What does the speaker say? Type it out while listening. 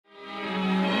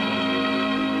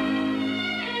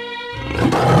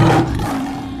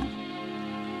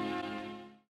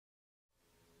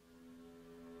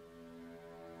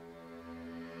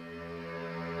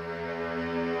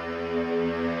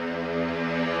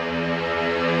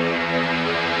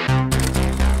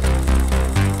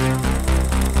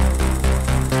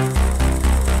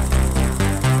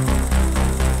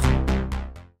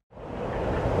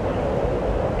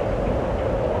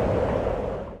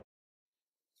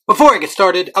Before I get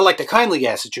started, I'd like to kindly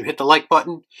ask that you hit the like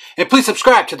button, and please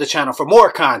subscribe to the channel for more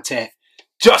content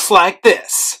just like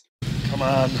this. Come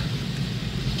on.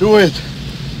 Do it.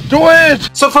 Do it!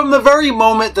 So from the very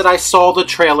moment that I saw the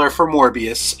trailer for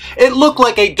Morbius, it looked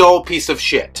like a dull piece of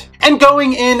shit. And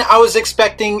going in, I was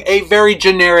expecting a very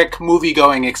generic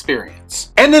movie-going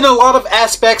experience. And in a lot of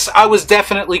aspects, I was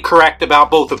definitely correct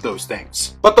about both of those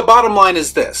things. But the bottom line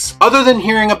is this. Other than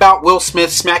hearing about Will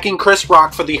Smith smacking Chris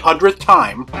Rock for the 100th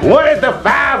time, what did the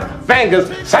 5 fingers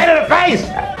say to the face?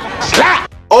 Slap!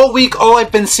 All week, all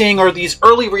I've been seeing are these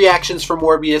early reactions for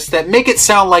Morbius that make it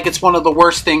sound like it's one of the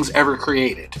worst things ever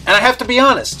created. And I have to be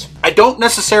honest, I don't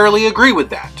necessarily agree with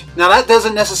that. Now that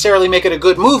doesn't necessarily make it a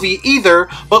good movie either,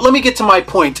 but let me get to my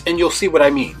point and you'll see what I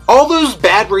mean. All those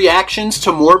bad reactions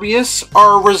to Morbius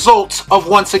are a result of,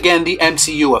 once again, the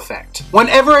MCU effect.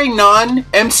 Whenever a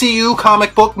non-MCU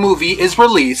comic book movie is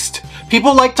released,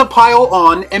 people like to pile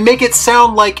on and make it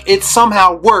sound like it's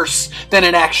somehow worse than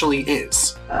it actually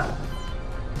is.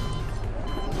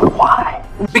 Why?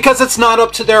 Because it's not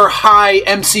up to their high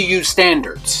MCU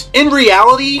standards. In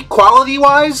reality,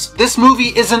 quality-wise, this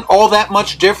movie isn't all that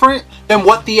much different than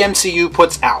what the MCU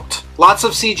puts out. Lots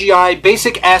of CGI,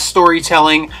 basic-ass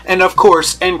storytelling, and of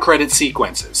course, end credit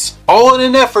sequences. All in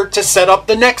an effort to set up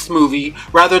the next movie,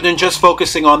 rather than just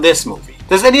focusing on this movie.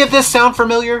 Does any of this sound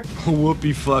familiar?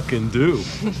 Whoopie fucking do.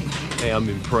 Hey, I'm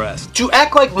impressed. To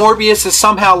act like Morbius is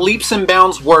somehow leaps and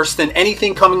bounds worse than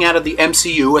anything coming out of the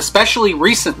MCU, especially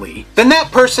recently, then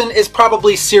that person is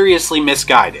probably seriously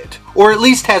misguided, or at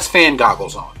least has fan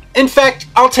goggles on. In fact,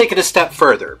 I'll take it a step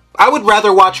further. I would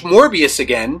rather watch Morbius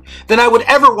again than I would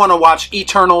ever want to watch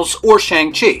Eternals or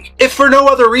Shang-Chi. If for no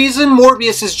other reason,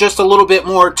 Morbius is just a little bit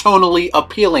more tonally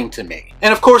appealing to me.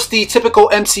 And of course, the typical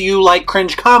MCU-like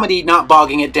cringe comedy not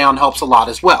bogging it down helps a lot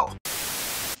as well.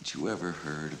 Had you ever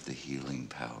heard of the healing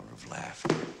power of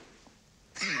laughter?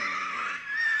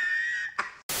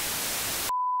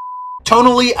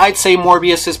 Tonally, I'd say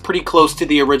Morbius is pretty close to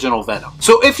the original Venom.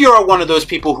 So if you're one of those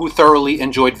people who thoroughly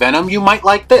enjoyed Venom, you might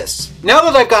like this. Now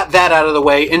that I've got that out of the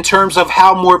way, in terms of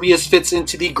how Morbius fits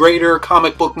into the greater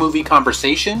comic book movie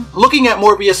conversation, looking at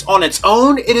Morbius on its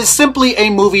own, it is simply a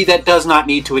movie that does not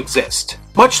need to exist.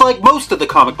 Much like most of the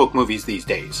comic book movies these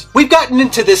days. We've gotten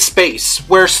into this space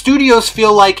where studios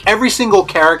feel like every single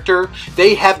character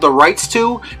they have the rights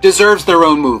to deserves their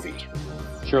own movie.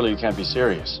 Surely you can't be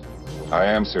serious. I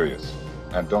am serious.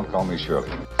 And don't call me Shirley.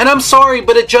 And I'm sorry,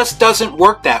 but it just doesn't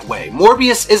work that way.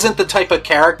 Morbius isn't the type of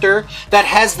character that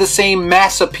has the same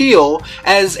mass appeal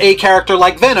as a character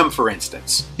like Venom, for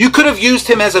instance. You could have used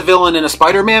him as a villain in a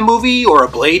Spider-Man movie or a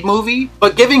Blade movie,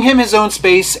 but giving him his own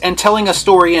space and telling a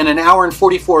story in an hour and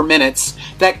 44 minutes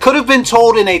that could have been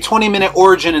told in a 20-minute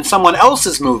origin in someone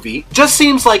else's movie just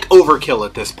seems like overkill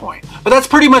at this point. But that's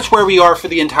pretty much where we are for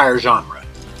the entire genre.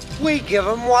 We give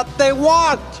them what they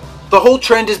want! The whole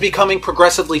trend is becoming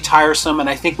progressively tiresome, and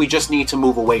I think we just need to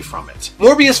move away from it.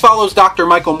 Morbius follows Dr.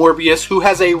 Michael Morbius, who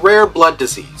has a rare blood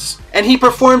disease, and he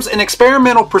performs an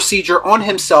experimental procedure on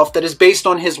himself that is based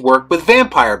on his work with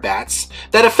vampire bats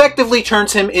that effectively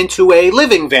turns him into a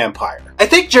living vampire. I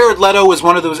think Jared Leto is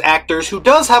one of those actors who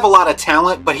does have a lot of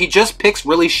talent, but he just picks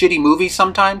really shitty movies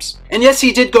sometimes. And yes,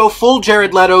 he did go full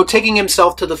Jared Leto, taking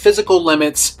himself to the physical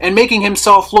limits and making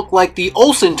himself look like the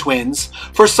Olsen twins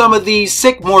for some of these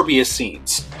sick Morbius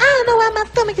scenes. I don't know why my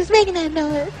stomach is making that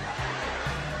noise.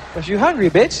 Was you hungry,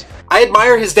 bitch? I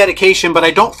admire his dedication, but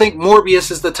I don't think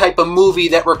Morbius is the type of movie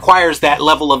that requires that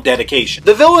level of dedication.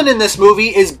 The villain in this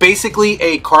movie is basically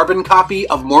a carbon copy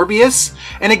of Morbius,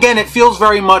 and again, it feels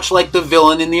very much like the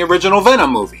villain in the original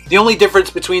Venom movie. The only difference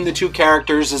between the two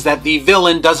characters is that the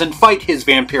villain doesn't fight his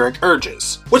vampiric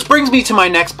urges. Which brings me to my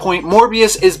next point.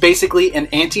 Morbius is basically an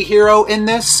anti-hero in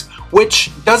this,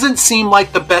 which doesn't seem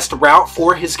like the best route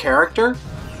for his character.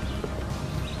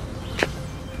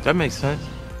 That makes sense.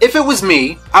 If it was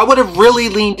me, I would have really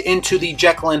leaned into the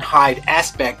Jekyll and Hyde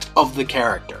aspect of the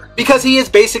character. Because he is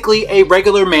basically a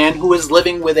regular man who is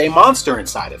living with a monster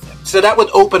inside of him. So that would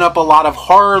open up a lot of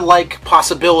horror-like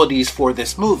possibilities for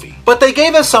this movie. But they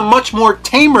gave us a much more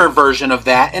tamer version of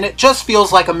that, and it just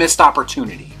feels like a missed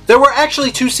opportunity. There were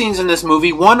actually 2 scenes in this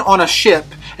movie, one on a ship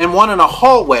and one in a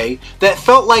hallway, that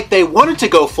felt like they wanted to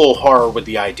go full horror with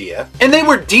the idea. And they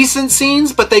were decent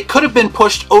scenes, but they could have been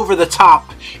pushed over the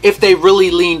top if they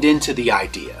really leaned into the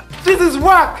idea. This is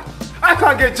whack! I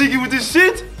can't get jiggy with this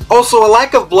shit! Also, a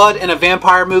lack of blood in a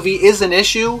vampire movie is an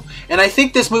issue, and I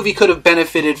think this movie could have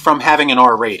benefited from having an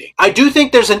R rating. I do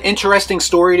think there's an interesting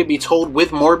story to be told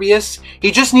with Morbius.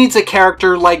 He just needs a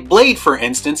character like Blade, for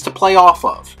instance, to play off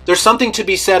of. There's something to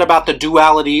be said about the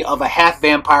duality of a half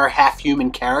vampire, half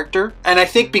human character, and I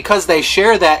think because they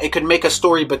share that, it could make a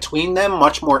story between them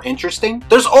much more interesting.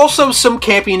 There's also some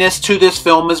campiness to this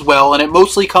film as well, and it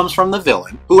mostly comes from the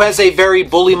villain, who has a very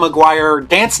Bully Maguire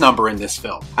dance number in this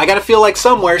film. I gotta feel like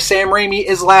somewhere Sam Raimi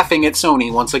is laughing at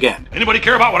Sony once again. Anybody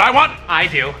care about what I want? I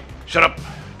do. Shut up.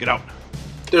 Get out.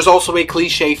 There's also a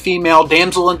cliche female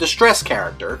damsel in distress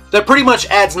character that pretty much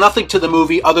adds nothing to the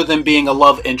movie other than being a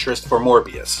love interest for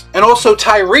Morbius. And also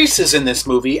Tyrese is in this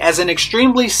movie as an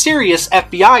extremely serious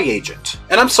FBI agent.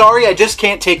 And I'm sorry, I just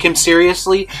can't take him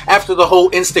seriously after the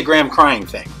whole Instagram crying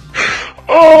thing.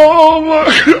 Oh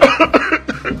my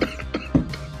God.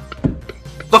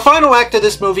 The final act of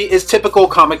this movie is typical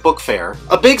comic book fare.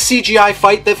 A big CGI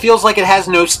fight that feels like it has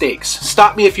no stakes.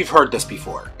 Stop me if you've heard this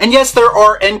before. And yes, there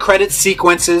are end credit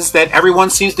sequences that everyone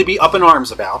seems to be up in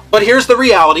arms about. But here's the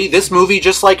reality, this movie,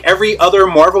 just like every other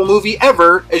Marvel movie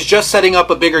ever, is just setting up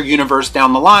a bigger universe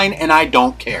down the line, and I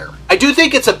don't care. I do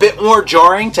think it's a bit more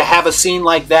jarring to have a scene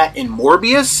like that in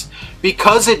Morbius,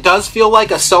 because it does feel like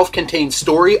a self-contained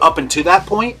story up until that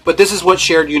point, but this is what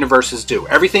shared universes do.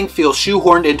 Everything feels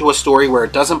shoehorned into a story where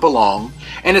it doesn't belong,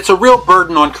 and it's a real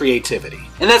burden on creativity.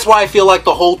 And that's why I feel like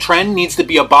the whole trend needs to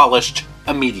be abolished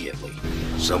immediately.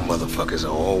 Some motherfuckers are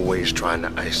always trying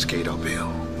to ice skate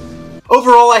uphill.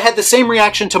 Overall, I had the same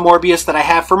reaction to Morbius that I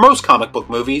have for most comic book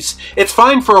movies. It's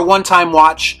fine for a one-time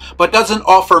watch, but doesn't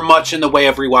offer much in the way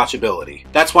of rewatchability.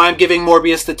 That's why I'm giving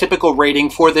Morbius the typical rating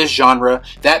for this genre,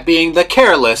 that being the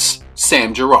careless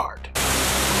Sam Gerard.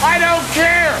 I don't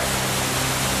care!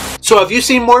 So have you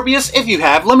seen Morbius? If you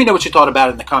have, let me know what you thought about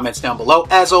it in the comments down below.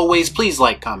 As always, please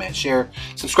like, comment, share,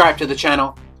 subscribe to the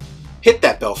channel, hit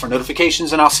that bell for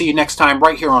notifications, and I'll see you next time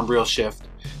right here on Real Shift.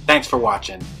 Thanks for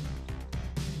watching.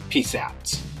 Peace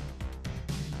out.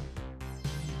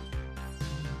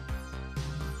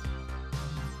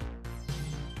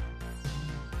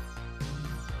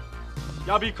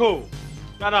 Y'all be cool.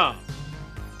 Nah.